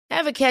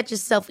Ever catch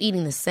yourself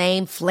eating the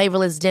same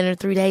flavorless dinner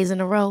 3 days in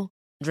a row?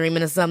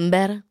 Dreaming of something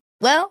better?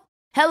 Well,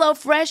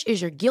 HelloFresh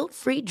is your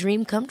guilt-free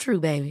dream come true,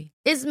 baby.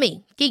 It's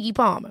me, Keke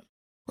Palmer.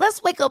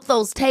 Let's wake up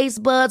those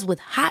taste buds with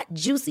hot,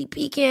 juicy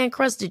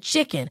pecan-crusted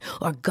chicken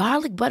or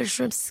garlic butter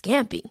shrimp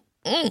scampi.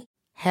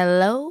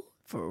 Hello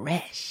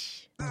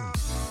Fresh.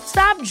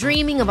 Stop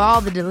dreaming of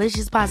all the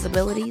delicious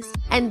possibilities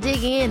and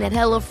dig in at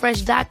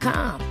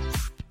HelloFresh.com.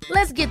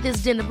 Let's get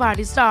this dinner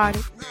party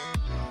started.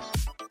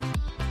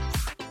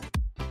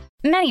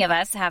 Many of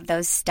us have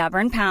those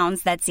stubborn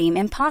pounds that seem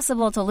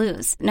impossible to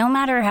lose, no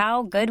matter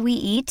how good we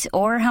eat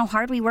or how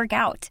hard we work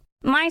out.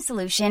 My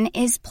solution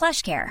is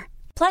PlushCare.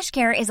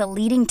 PlushCare is a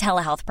leading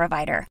telehealth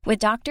provider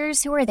with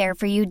doctors who are there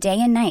for you day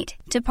and night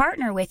to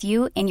partner with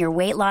you in your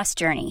weight loss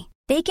journey.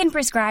 They can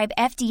prescribe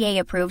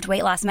FDA-approved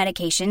weight loss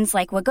medications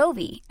like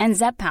Wegovy and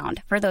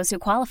Zepbound for those who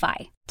qualify.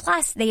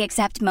 Plus, they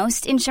accept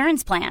most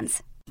insurance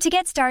plans. To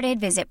get started,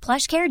 visit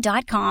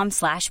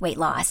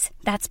plushcare.com/weightloss.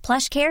 That's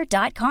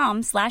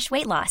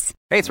plushcare.com/weightloss.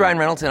 Hey, it's Ryan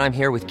Reynolds, and I'm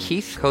here with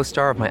Keith,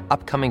 co-star of my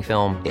upcoming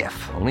film,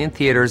 If, only in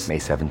theaters May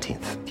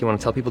 17th. Do you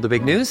want to tell people the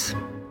big news?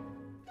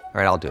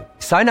 All right, I'll do it.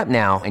 Sign up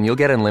now and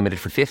you'll get unlimited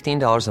for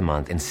 $15 a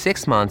month and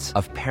 6 months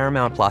of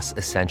Paramount Plus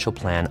Essential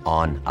Plan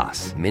on us.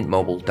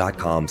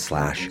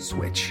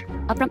 MintMobile.com/switch.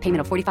 Upfront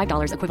payment of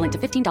 $45 equivalent to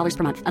 $15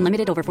 per month.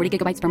 Unlimited over 40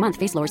 gigabytes per month.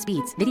 Face lower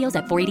speeds. Videos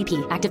at 480p.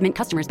 Active Mint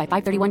customers by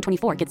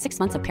 531.24 get 6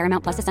 months of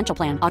Paramount Plus Essential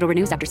Plan. Auto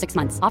renews after 6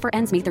 months. Offer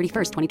ends May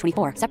 31st,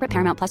 2024. Separate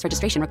Paramount Plus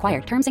registration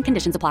required. Terms and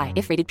conditions apply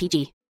if rated PG.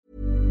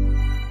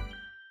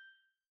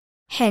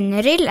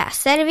 Henry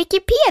läser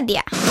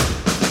Wikipedia.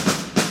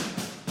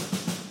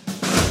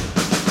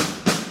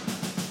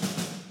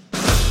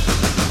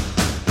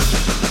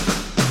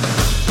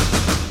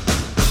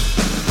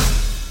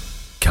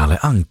 Kalle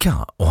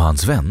Anka och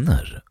hans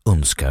vänner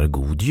önskar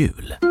god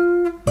jul.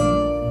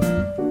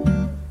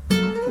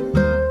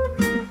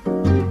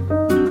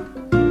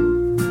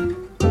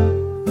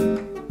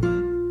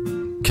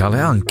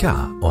 Kalle Anka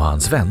och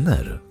hans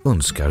vänner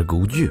önskar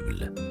god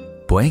jul.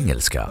 På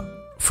engelska,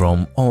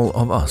 From All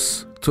of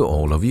Us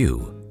to All of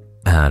You,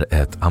 är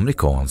ett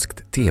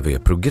amerikanskt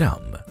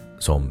tv-program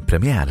som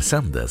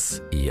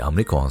premiärsändes i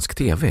amerikansk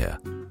tv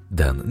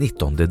den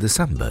 19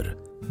 december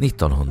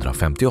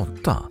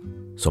 1958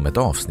 som ett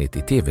avsnitt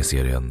i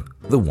tv-serien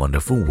The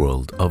Wonderful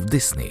World of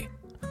Disney.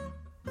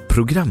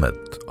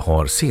 Programmet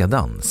har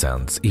sedan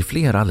sänds i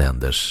flera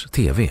länders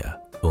tv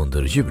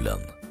under julen.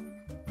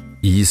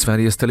 I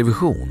Sveriges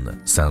Television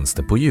sänds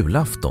det på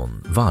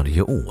julafton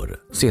varje år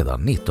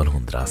sedan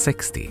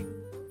 1960.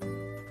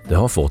 Det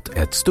har fått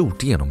ett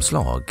stort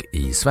genomslag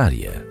i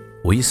Sverige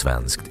och i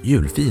svenskt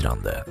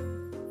julfirande.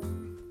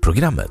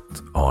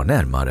 Programmet har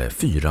närmare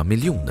 4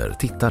 miljoner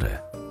tittare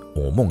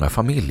och många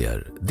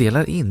familjer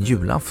delar in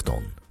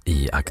julafton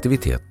i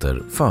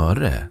aktiviteter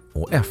före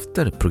och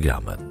efter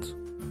programmet.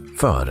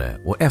 Före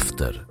och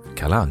efter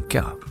Kalle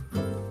Anka.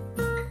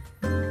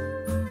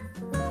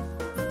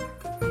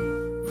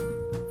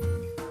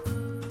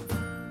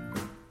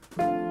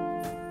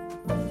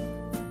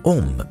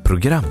 Om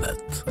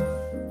programmet.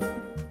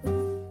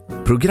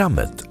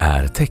 Programmet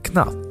är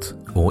tecknat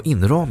och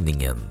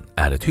inramningen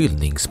är ett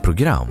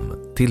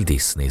hyllningsprogram till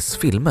Disneys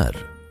filmer,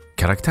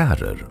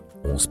 karaktärer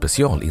och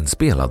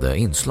specialinspelade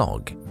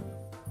inslag.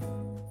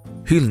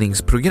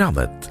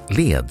 Hyllningsprogrammet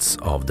leds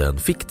av den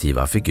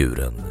fiktiva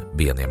figuren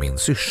Benjamin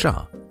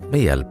Syrsa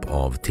med hjälp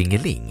av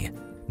Tingeling,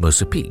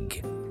 Musse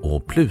Pigg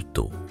och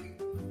Pluto.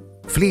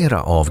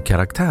 Flera av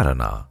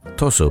karaktärerna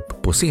tas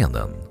upp på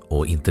scenen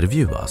och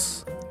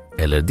intervjuas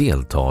eller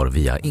deltar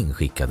via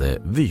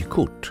inskickade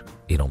vykort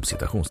inom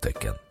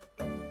citationstecken.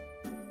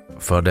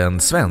 För den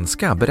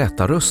svenska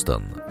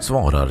berättarrösten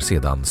svarar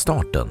sedan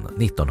starten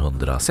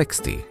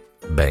 1960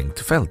 Bengt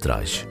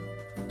Feldreich,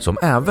 som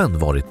även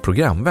varit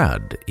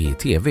programvärd i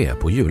tv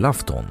på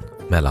julafton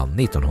mellan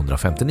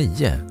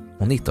 1959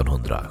 och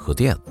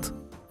 1971.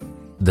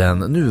 Den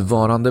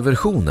nuvarande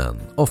versionen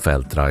av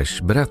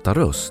Feldreichs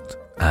berättarröst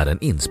är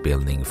en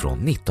inspelning från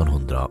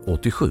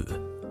 1987.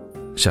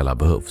 Källa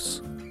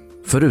behövs.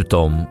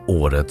 Förutom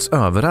årets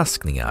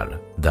överraskningar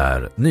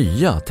där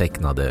nya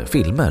tecknade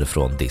filmer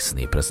från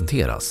Disney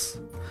presenteras.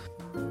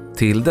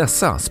 Till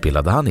dessa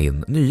spelade han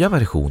in nya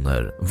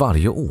versioner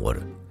varje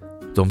år.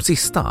 De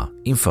sista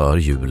inför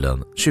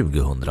julen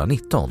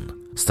 2019,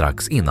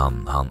 strax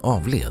innan han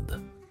avled.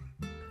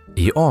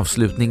 I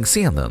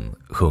avslutningsscenen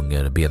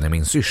sjunger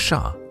Benjamin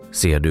Syrsa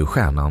 "Ser du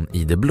stjärnan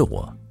i det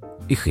blå"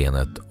 i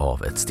skenet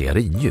av ett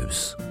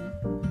stearinljus.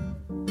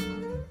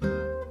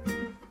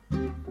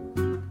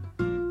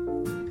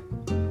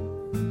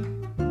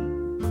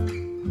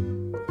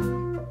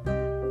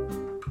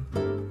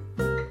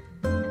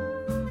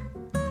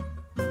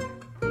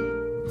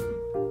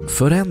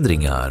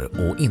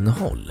 Förändringar och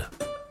innehåll.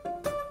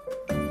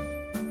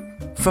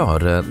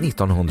 Före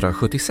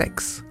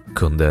 1976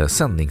 kunde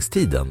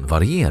sändningstiden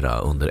variera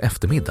under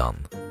eftermiddagen.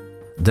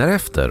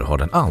 Därefter har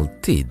den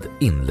alltid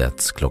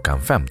inletts klockan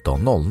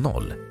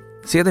 15.00,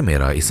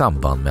 sedermera i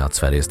samband med att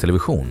Sveriges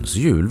Televisions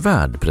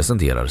julvärd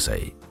presenterar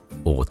sig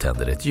och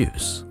tänder ett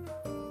ljus.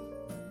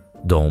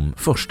 De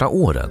första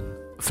åren,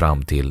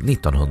 fram till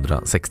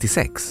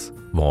 1966,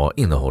 var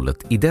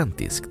innehållet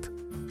identiskt.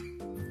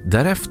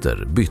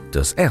 Därefter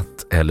byttes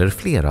ett eller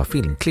flera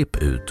filmklipp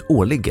ut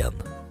årligen.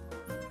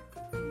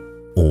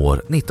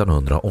 År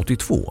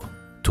 1982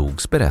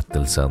 togs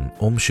berättelsen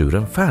om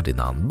tjuren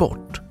Ferdinand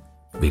bort,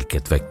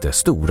 vilket väckte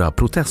stora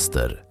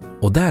protester,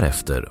 och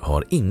därefter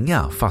har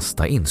inga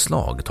fasta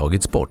inslag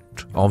tagits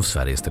bort av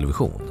Sveriges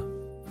Television.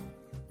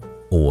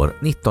 År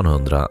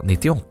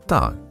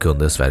 1998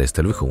 kunde Sveriges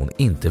Television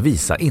inte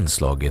visa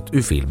inslaget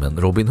ur filmen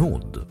Robin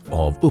Hood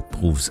av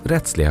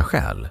upphovsrättsliga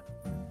skäl,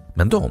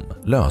 men de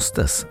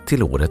löstes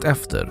till året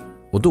efter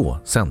och då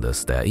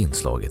sändes det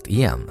inslaget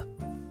igen.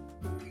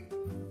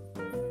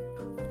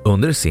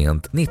 Under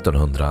sent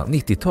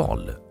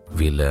 1990-tal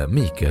ville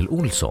Mikael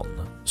Olsson,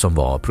 som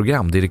var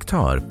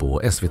programdirektör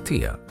på SVT,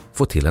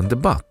 få till en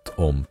debatt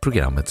om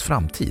programmets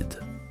framtid.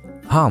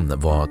 Han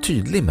var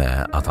tydlig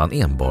med att han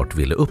enbart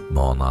ville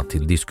uppmana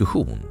till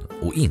diskussion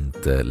och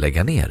inte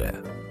lägga ner det.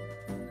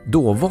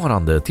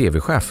 Dåvarande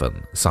tv-chefen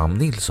Sam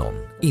Nilsson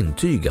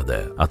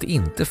intygade att det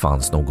inte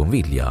fanns någon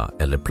vilja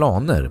eller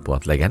planer på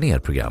att lägga ner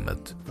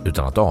programmet,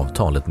 utan att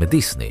avtalet med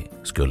Disney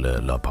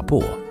skulle löpa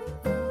på.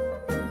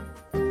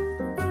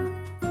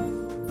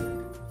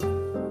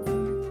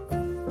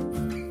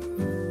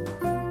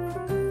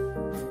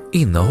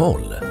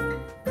 Innehåll.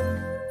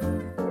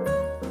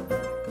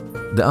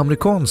 Det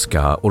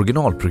amerikanska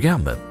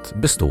originalprogrammet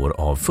består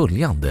av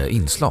följande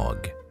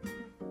inslag.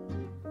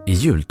 I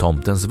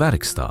Jultomtens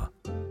verkstad,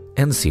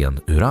 en scen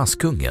ur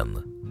Askungen,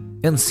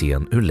 en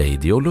scen ur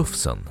Lady och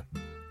Lufsen,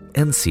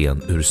 en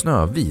scen ur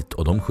Snövit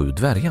och de 7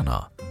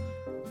 dvärgarna,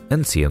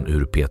 en scen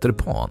ur Peter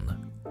Pan,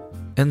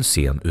 en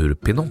scen ur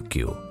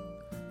Pinocchio,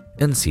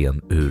 en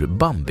scen ur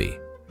Bambi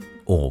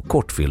och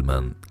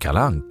kortfilmen Kalle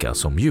Anka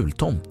som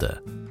jultomte,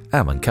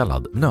 även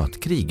kallad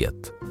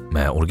Nötkriget,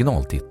 med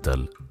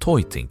originaltitel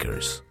Toy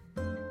Tinkers.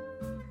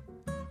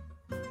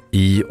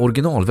 I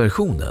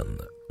originalversionen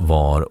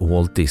var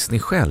Walt Disney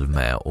själv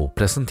med och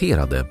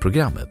presenterade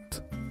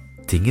programmet.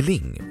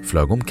 Tingeling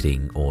flög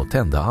omkring och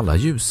tände alla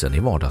ljusen i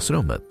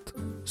vardagsrummet,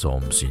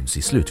 som syns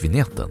i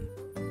slutvinjetten.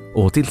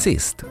 Och till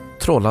sist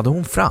trollade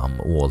hon fram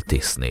Walt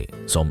Disney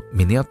som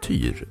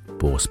miniatyr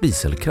på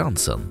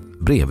spiselkransen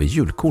bredvid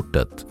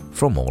julkortet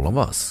From All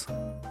of Us.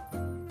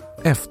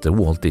 Efter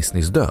Walt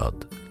Disneys död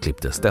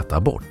klipptes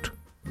detta bort.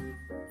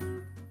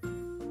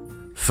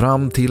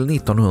 Fram till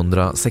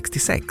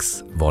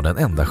 1966 var den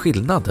enda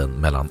skillnaden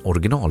mellan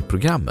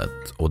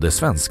originalprogrammet och det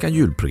svenska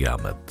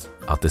julprogrammet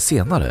att det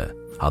senare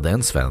hade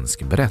en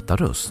svensk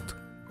berättarröst.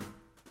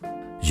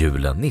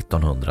 Julen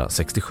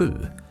 1967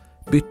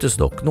 byttes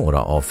dock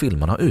några av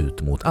filmerna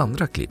ut mot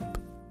andra klipp,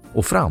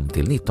 och fram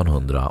till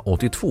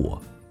 1982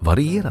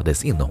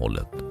 varierades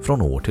innehållet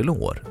från år till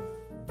år.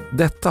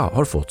 Detta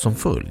har fått som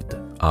följd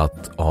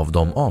att av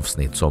de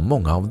avsnitt som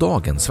många av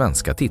dagens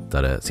svenska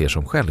tittare ser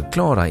som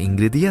självklara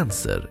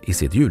ingredienser i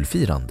sitt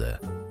julfirande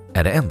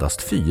är det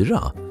endast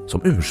 4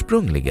 som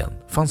ursprungligen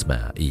fanns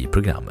med i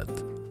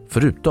programmet,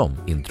 förutom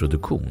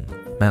introduktion,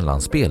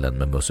 mellanspelen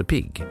med Musse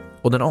Pigg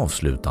och den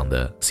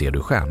avslutande Ser du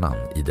stjärnan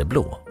i det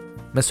blå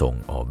med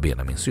sång av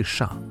Benjamin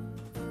Syrsa.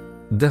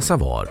 Dessa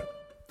var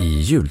I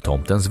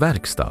Jultomtens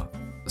verkstad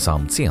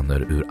samt scener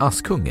ur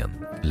Askungen,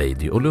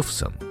 Lady och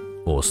Lufsen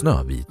och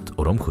Snövit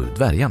och de 7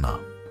 dvärgarna.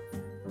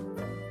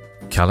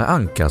 Kalle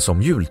Anka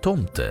som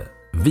jultomte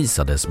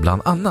visades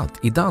bland annat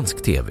i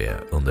dansk tv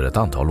under ett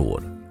antal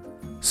år.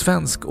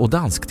 Svensk och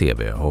dansk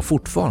tv har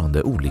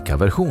fortfarande olika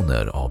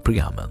versioner av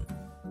programmen.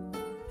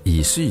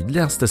 I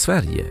sydligaste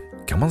Sverige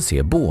kan man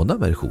se båda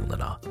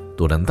versionerna,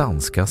 då den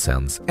danska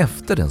sänds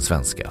efter den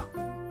svenska.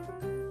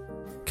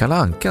 Kalle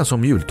Anka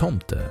som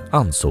jultomte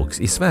ansågs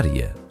i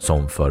Sverige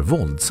som för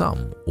våldsam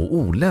och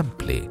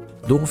olämplig,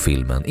 då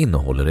filmen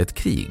innehåller ett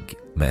krig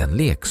med en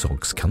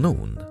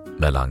leksakskanon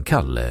mellan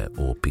Kalle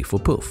och Piff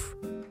och Puff.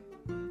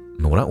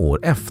 Några år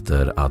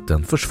efter att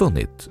den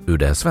försvunnit ur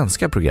det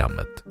svenska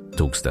programmet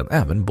togs den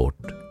även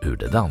bort ur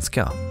det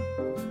danska.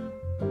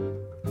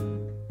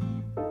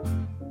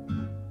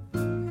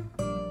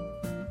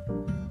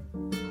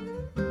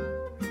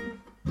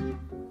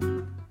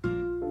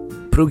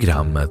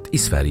 Programmet i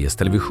Sveriges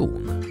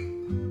Television.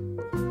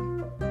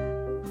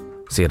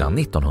 Sedan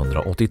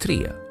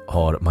 1983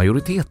 har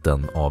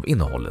majoriteten av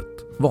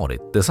innehållet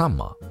varit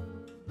detsamma,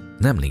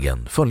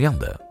 nämligen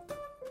följande.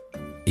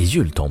 I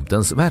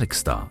Jultomtens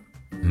verkstad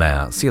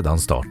med sedan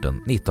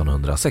starten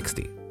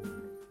 1960.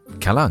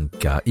 Kalle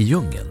Anka i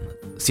djungeln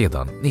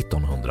sedan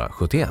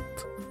 1971.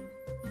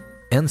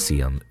 En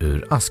scen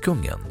ur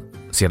Askungen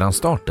sedan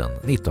starten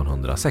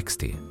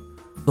 1960.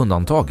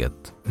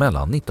 Undantaget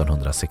mellan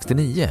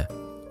 1969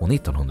 och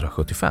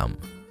 1975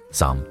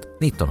 samt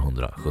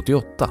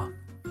 1978.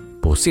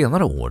 På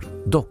senare år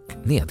dock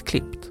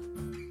nedklippt.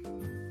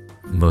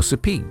 Musse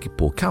Pigg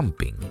på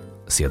camping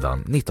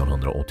sedan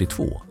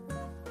 1982.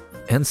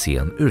 En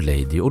scen ur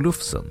Lady och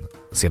Lufsen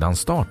sedan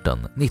starten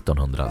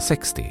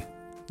 1960,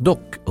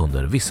 dock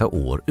under vissa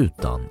år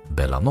utan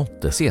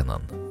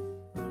Bellanotte-scenen.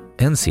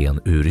 En scen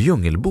ur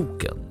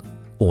Djungelboken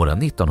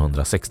åren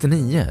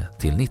 1969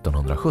 till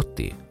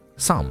 1970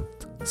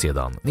 samt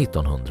sedan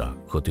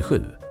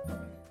 1977.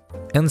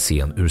 En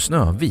scen ur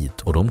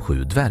Snövit och de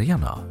 7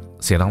 dvärgarna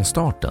sedan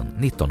starten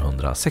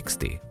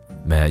 1960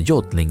 med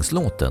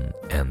jodlingslåten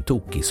En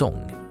tokig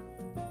sång.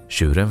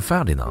 Tjuren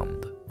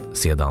Ferdinand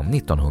sedan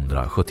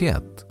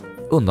 1971,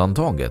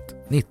 undantaget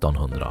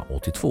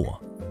 1982.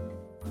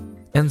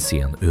 En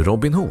scen ur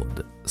Robin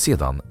Hood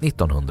sedan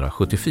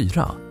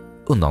 1974,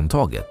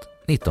 undantaget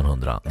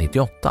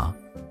 1998.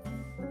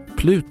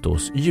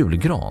 Plutos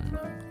julgran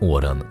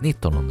åren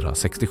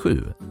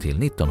 1967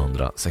 till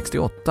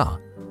 1968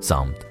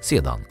 samt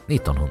sedan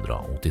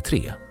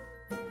 1983.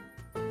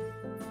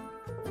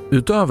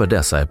 Utöver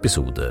dessa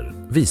episoder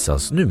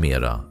visas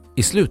numera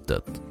i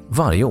slutet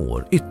varje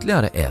år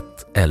ytterligare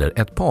ett eller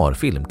ett par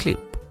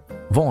filmklipp,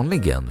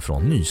 vanligen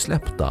från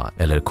nysläppta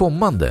eller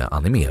kommande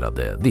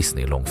animerade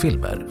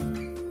Disney-långfilmer.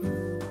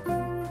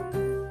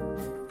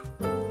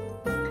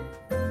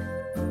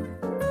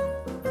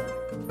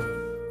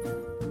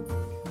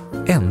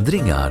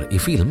 Ändringar i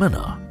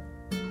filmerna.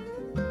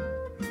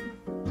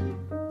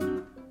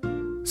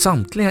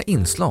 Samtliga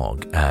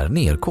inslag är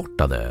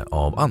nedkortade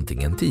av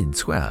antingen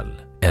tidsskäl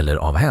eller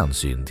av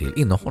hänsyn till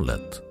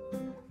innehållet.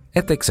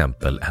 Ett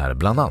exempel är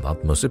bland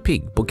annat Musse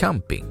Pigg på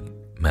camping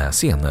med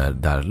scener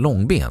där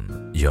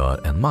Långben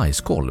gör en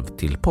majskolv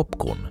till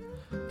popcorn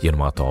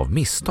genom att av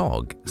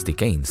misstag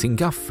sticka in sin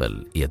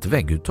gaffel i ett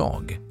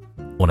vägguttag,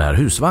 och när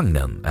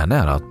husvagnen är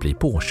nära att bli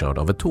påkörd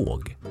av ett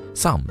tåg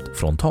samt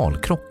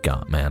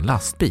frontalkrocka med en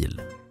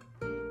lastbil.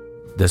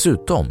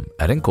 Dessutom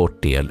är en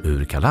kort del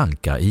ur Kalle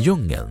Anka i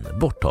djungeln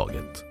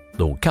borttaget,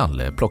 då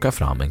Kalle plockar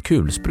fram en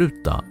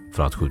kulspruta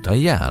för att skjuta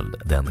ihjäl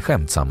den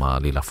skämtsamma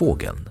lilla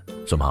fågeln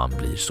som han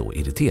blir så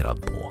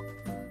irriterad på.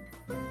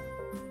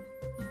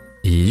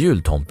 I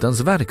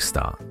Jultomtens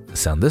verkstad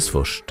sändes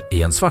först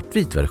i en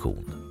svartvit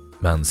version,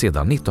 men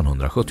sedan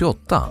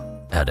 1978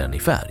 är den i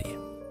färg.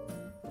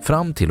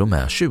 Fram till och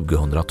med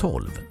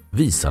 2012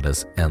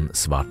 visades en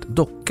svart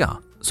docka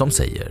som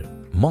säger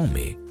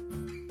Mommy.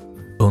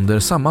 Under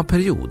samma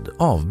period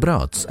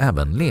avbröts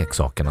även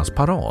leksakernas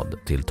parad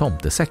till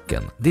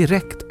tomtesäcken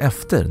direkt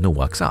efter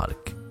Noaks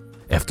ark,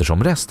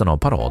 eftersom resten av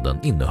paraden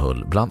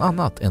innehöll bland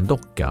annat en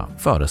docka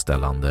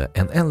föreställande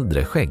en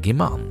äldre skäggig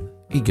man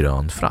i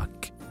grön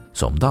frack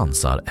som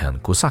dansar en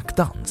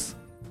kosackdans.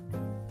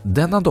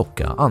 Denna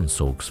docka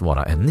ansågs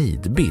vara en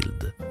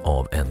nidbild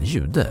av en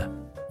jude.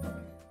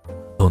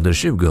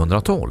 Under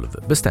 2012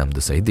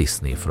 bestämde sig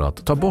Disney för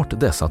att ta bort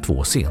dessa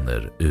 2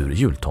 scener ur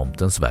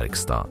Jultomtens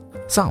verkstad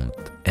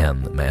samt en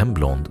med en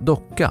blond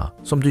docka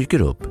som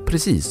dyker upp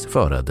precis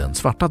före den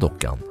svarta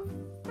dockan.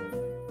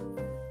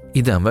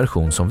 I den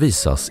version som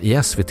visas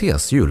i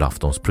SVT:s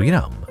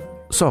julaftonsprogram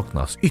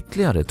saknas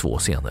ytterligare 2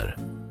 scener.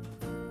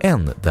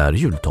 En där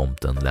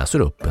jultomten läser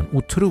upp en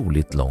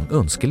otroligt lång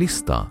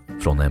önskelista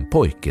från en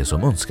pojke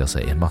som önskar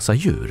sig en massa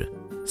djur,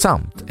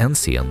 samt en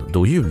scen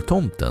då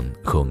jultomten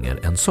sjunger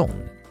en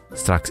sång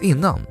strax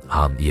innan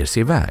han ger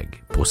sig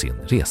iväg på sin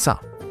resa.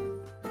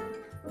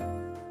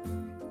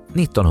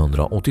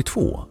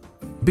 1982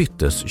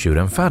 byttes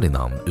tjuren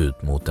Ferdinand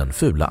ut mot den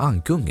fula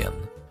ankungen,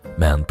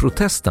 men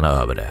protesterna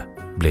över det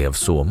blev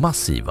så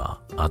massiva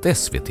att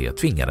SVT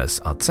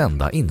tvingades att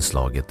sända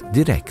inslaget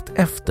direkt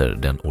efter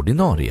den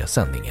ordinarie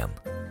sändningen.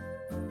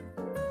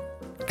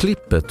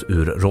 Klippet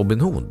ur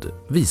Robin Hood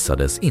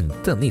visades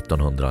inte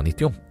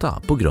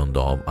 1998 på grund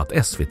av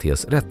att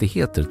SVT:s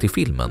rättigheter till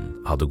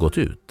filmen hade gått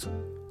ut.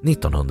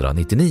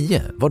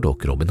 1999 var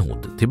dock Robin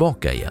Hood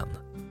tillbaka igen.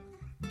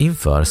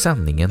 Inför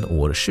sändningen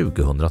år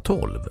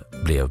 2012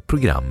 blev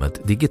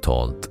programmet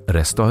digitalt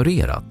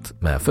restaurerat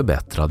med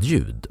förbättrad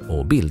ljud-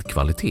 och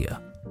bildkvalitet.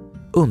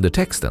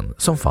 Undertexten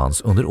som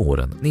fanns under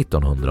åren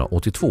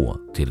 1982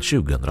 till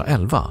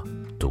 2011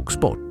 togs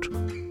bort.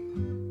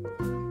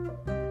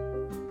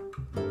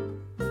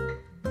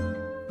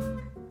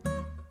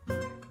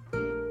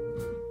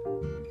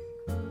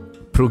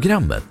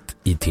 Programmet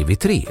i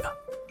TV3.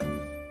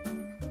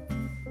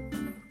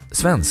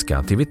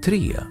 Svenska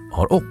TV3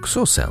 har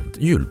också sänt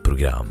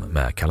julprogram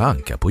med Kalle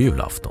Anka på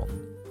julafton,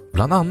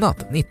 bland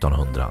annat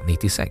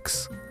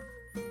 1996.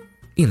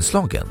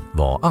 Inslagen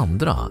var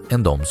andra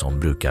än de som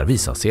brukar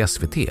visas i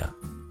SVT,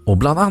 och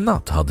bland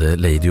annat hade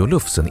Lady och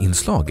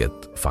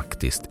Lufsen-inslaget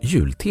faktiskt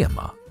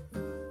jultema.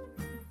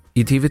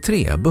 I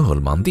TV3 behöll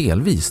man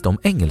delvis de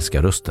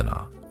engelska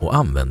rösterna och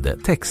använde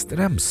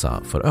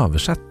textremsa för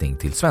översättning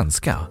till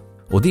svenska,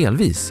 och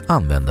delvis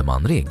använde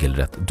man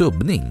regelrätt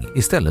dubbning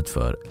istället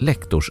för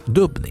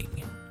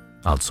lektorsdubbning,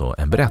 alltså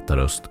en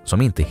berättarröst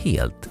som inte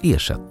helt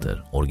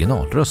ersätter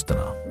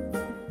originalrösterna.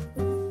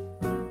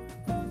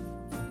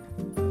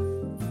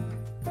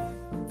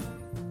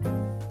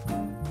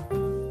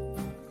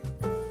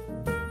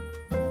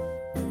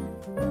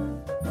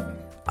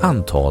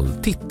 Antal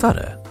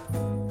tittare.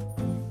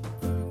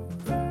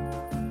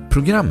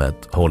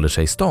 Programmet håller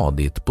sig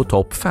stadigt på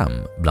topp 5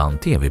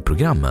 bland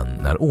tv-programmen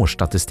när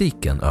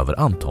årsstatistiken över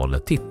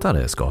antalet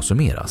tittare ska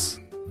summeras.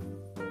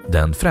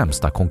 Den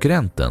främsta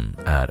konkurrenten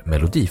är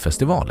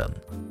Melodifestivalen,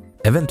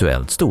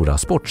 Eventuellt stora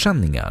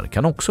sportsändningar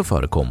kan också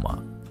förekomma,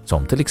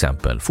 som till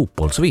exempel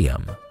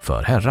fotbolls-VM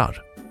för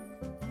herrar.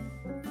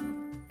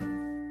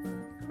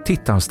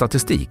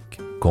 Tittarstatistik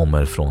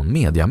kommer från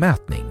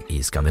Mediamätning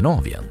i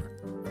Skandinavien.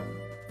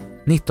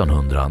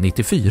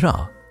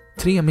 1994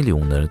 3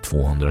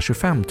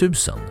 225 000,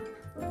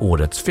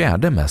 årets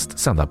fjärde mest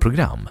sända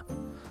program.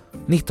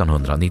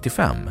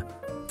 1995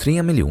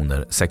 3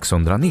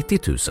 690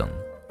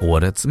 000,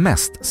 årets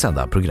mest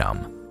sedda program.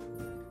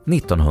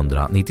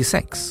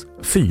 1996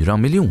 4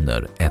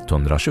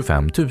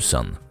 125 000,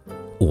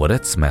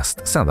 årets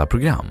mest sedda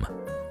program.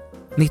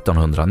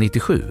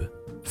 1997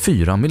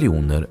 4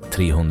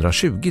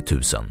 320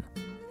 000,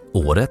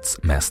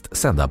 årets mest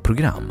sedda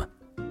program.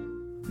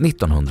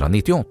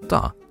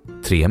 1998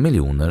 3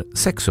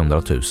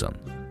 600 000,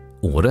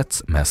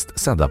 årets mest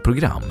sedda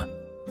program.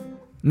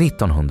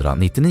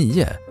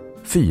 1999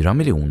 4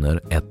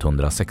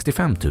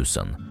 165 000,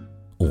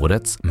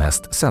 årets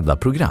mest sedda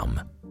program.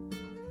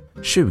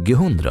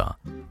 2000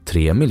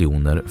 3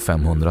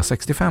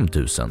 565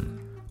 000,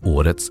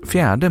 årets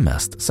fjärde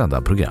mest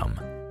sedda program.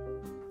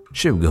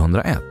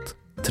 2001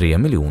 3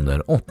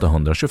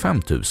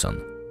 825 000,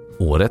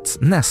 årets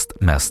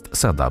näst mest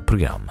sedda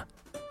program.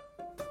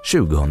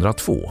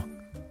 2002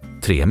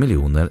 3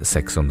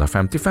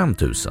 655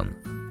 000,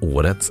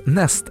 årets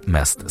näst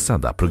mest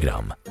sedda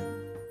program.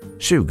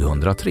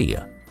 2003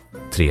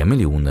 3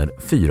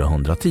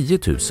 410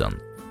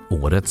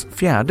 000, årets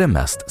fjärde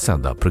mest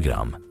sedda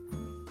program.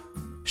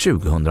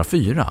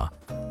 2004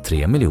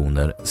 3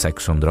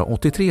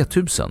 683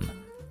 000,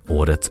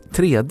 årets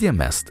tredje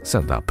mest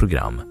sedda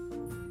program.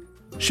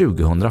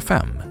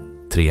 2005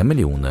 3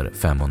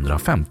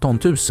 515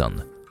 000,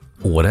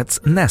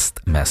 årets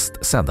näst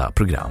mest sedda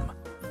program.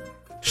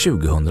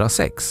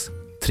 2006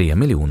 3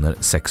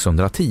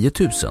 610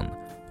 000,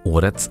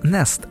 årets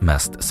näst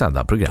mest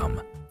sedda program.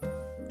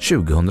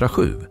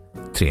 2007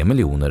 3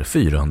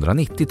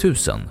 490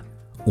 000,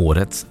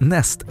 årets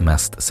näst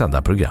mest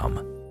sedda program.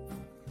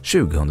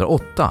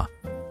 2008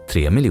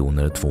 3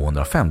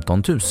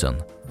 215 000,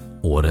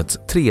 årets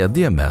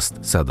tredje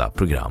mest sedda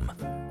program.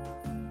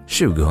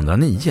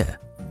 2009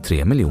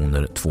 3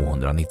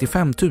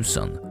 295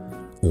 000,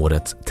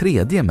 årets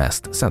tredje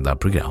mest sedda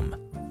program.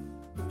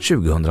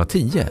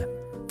 2010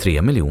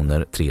 3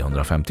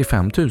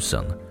 355 000,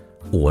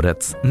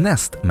 årets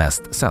näst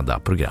mest sedda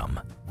program.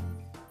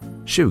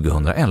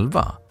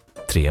 2011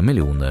 3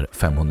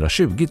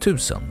 520 000,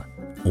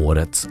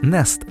 årets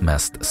näst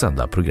mest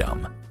sedda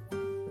program.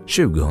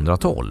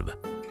 2012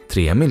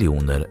 3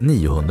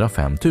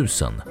 905 000,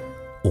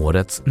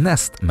 årets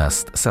näst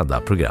mest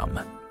sedda program.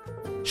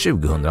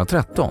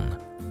 2013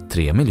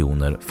 3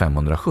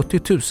 570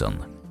 000,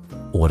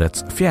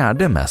 årets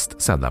fjärde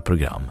mest sedda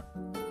program.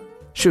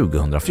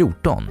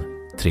 2014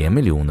 3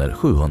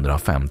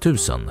 705 000,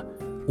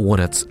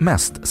 årets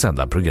mest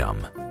sedda program.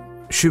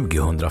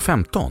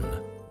 2015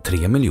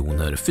 3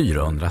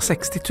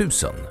 460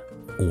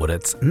 000,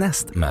 årets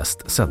näst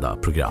mest sedda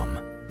program.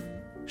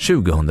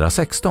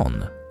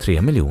 2016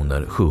 3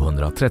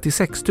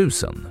 736 000,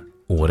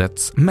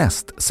 årets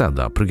mest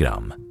sedda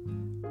program.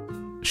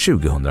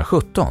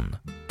 2017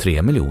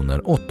 3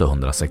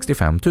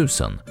 865 000,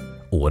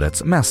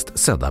 årets mest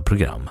sedda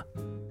program.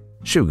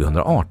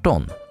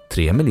 2018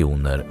 3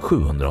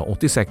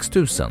 786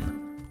 000,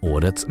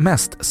 årets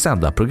mest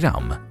sedda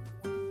program.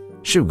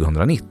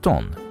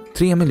 2019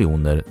 3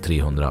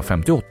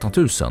 358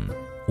 000,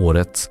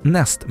 årets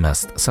näst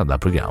mest sedda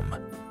program.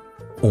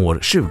 År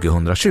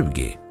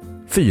 2020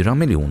 4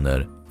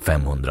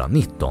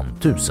 519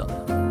 000.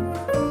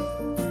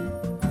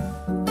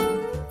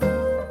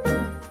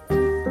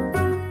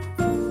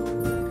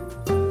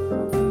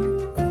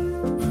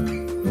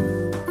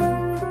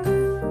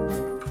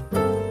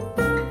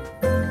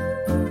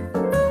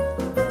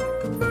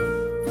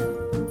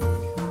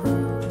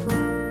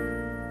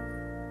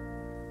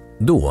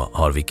 Då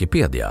har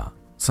Wikipedia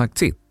sagt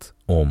sitt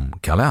om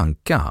Kalle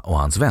Anka och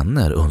hans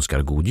vänner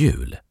önskar god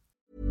jul.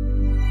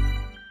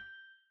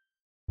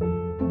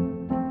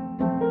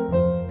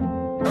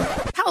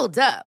 Hold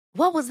up.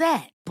 What was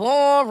that?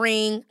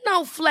 Boring.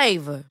 No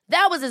flavor.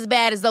 That was as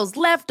bad as those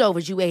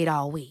leftovers you ate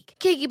all week.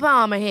 Keke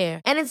Palmer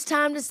here, and it's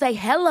time to say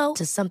hello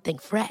to something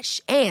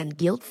fresh and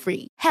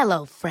guilt-free.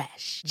 Hello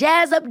Fresh.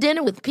 Jazz up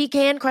dinner with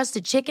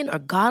pecan-crusted chicken or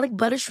garlic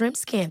butter shrimp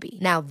scampi.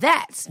 Now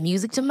that's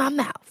music to my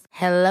mouth.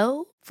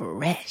 Hello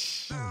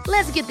Fresh.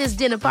 Let's get this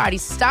dinner party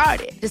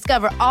started.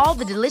 Discover all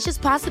the delicious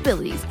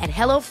possibilities at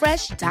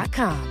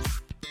hellofresh.com.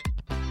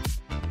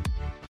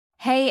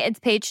 Hey, it's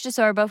Paige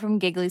DeSorbo from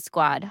Giggly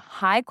Squad.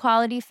 High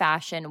quality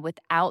fashion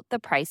without the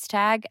price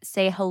tag.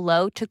 Say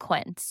hello to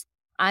Quince.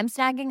 I'm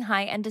snagging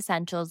high-end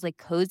essentials like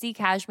cozy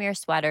cashmere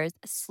sweaters,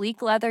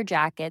 sleek leather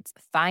jackets,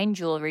 fine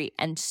jewelry,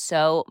 and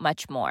so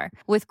much more.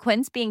 With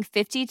Quince being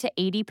 50 to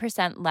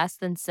 80% less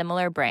than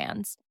similar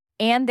brands.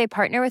 And they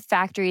partner with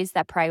factories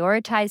that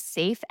prioritize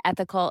safe,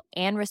 ethical,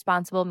 and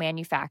responsible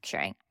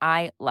manufacturing.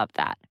 I love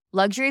that.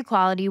 Luxury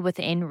quality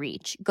within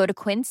reach. Go to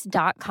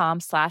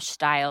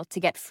quince.com/style to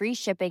get free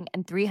shipping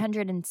and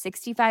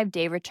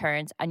 365-day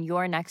returns on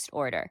your next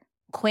order.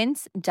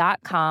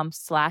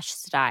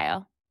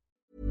 quince.com/style.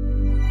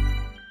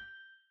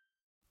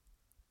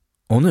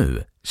 Och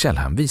nu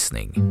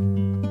källhänvisning.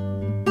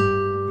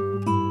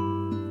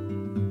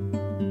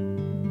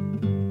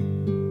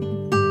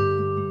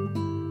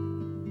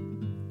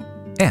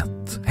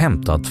 1.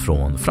 Hämtat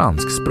från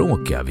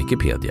franskspråkiga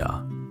Wikipedia.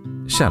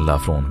 Källa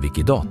från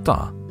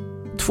Wikidata.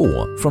 2.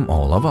 From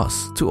all of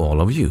us to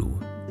all of you.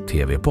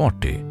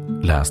 TV-party.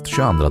 Läst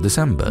 22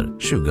 december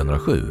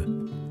 2007.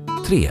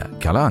 3.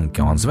 Kalle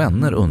Anka och hans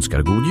vänner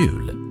önskar god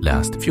jul.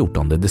 Läst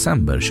 14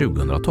 december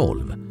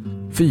 2012.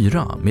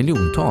 4.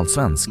 Miljontals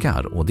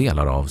svenskar och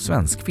delar av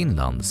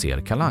Svenskfinland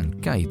ser Kalle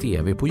Anka i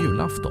tv på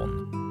julafton.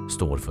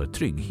 Står för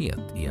trygghet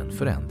i en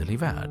föränderlig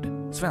värld.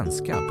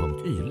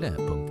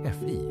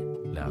 Svenska.yle.fi.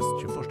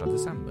 Läst 21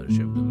 december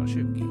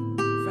 2020.